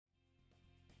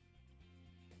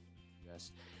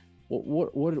us.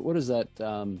 What is that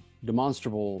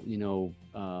demonstrable,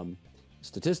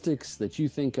 statistics that you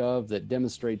think of that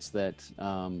demonstrates that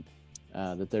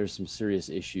that there's some serious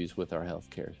issues with our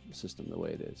healthcare system the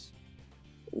way it is?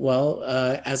 Well,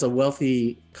 as a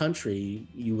wealthy country,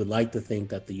 you would like to think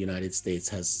that the United States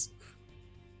has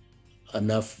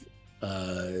enough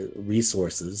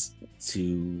resources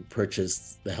to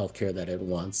purchase the healthcare that it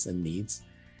wants and needs.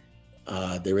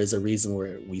 There is a reason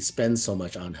where we spend so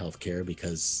much on healthcare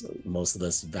because most of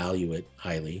us value it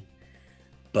highly,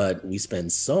 but we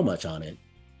spend so much on it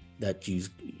that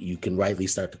you can rightly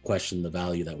start to question the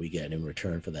value that we get in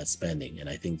return for that spending. And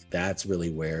I think that's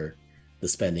really where the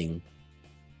spending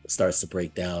starts to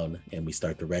break down, and we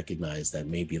start to recognize that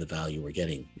maybe the value we're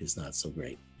getting is not so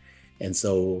great. And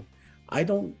so I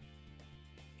don't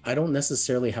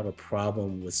necessarily have a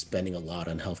problem with spending a lot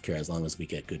on healthcare as long as we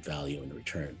get good value in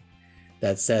return.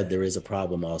 That said, there is a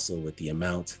problem also with the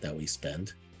amount that we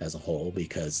spend as a whole,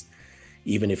 because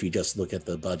even if you just look at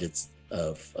the budgets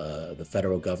of the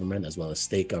federal government as well as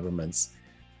state governments,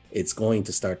 it's going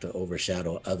to start to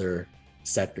overshadow other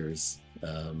sectors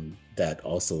that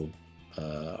also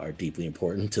are deeply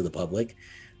important to the public.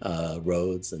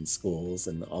 Roads and schools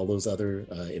and all those other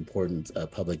important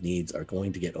public needs are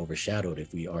going to get overshadowed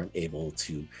if we aren't able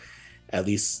to at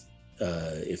least,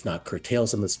 if not curtail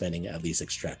some of the spending, at least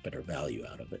extract better value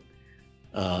out of it.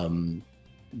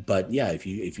 But yeah, if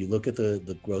you look at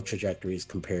the growth trajectories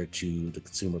compared to the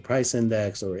consumer price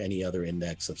index or any other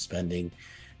index of spending,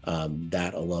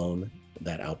 that alone,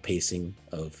 that outpacing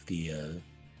of the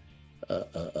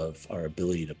of our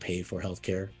ability to pay for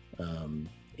healthcare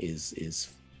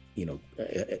is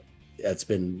that's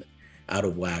been out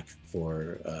of whack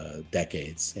for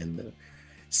decades. And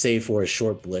save for a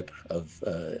short blip of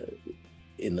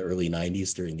in the early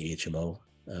 90s during the HMO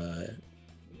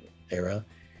era,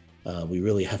 we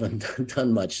really haven't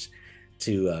done much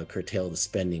to curtail the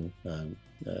spending,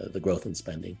 the growth in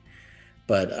spending.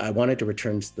 But I wanted to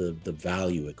return to the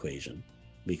value equation,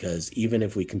 because even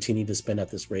if we continue to spend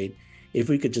at this rate, if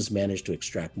we could just manage to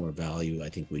extract more value, I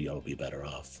think we'd all be better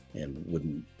off and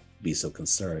wouldn't be so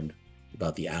concerned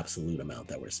about the absolute amount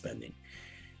that we're spending.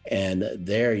 And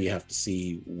there you have to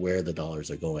see where the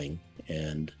dollars are going.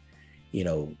 And,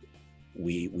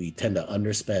 we tend to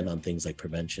underspend on things like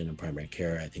prevention and primary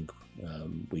care. I think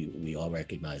we all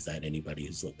recognize that, anybody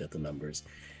who's looked at the numbers.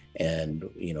 And,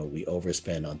 we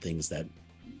overspend on things that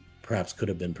perhaps could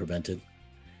have been prevented,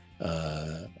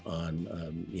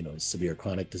 on, severe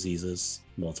chronic diseases,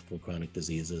 multiple chronic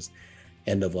diseases,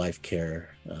 end-of-life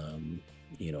care,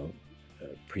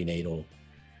 prenatal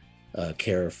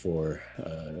care for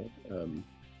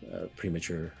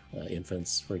premature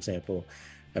infants, for example.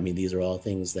 I mean, these are all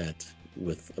things that,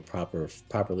 with a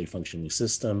properly functioning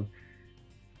system,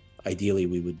 ideally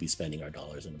we would be spending our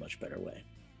dollars in a much better way.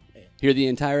 Hear the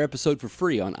entire episode for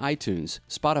free on iTunes,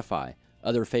 Spotify,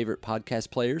 other favorite podcast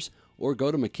players, or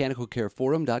go to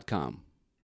mechanicalcareforum.com.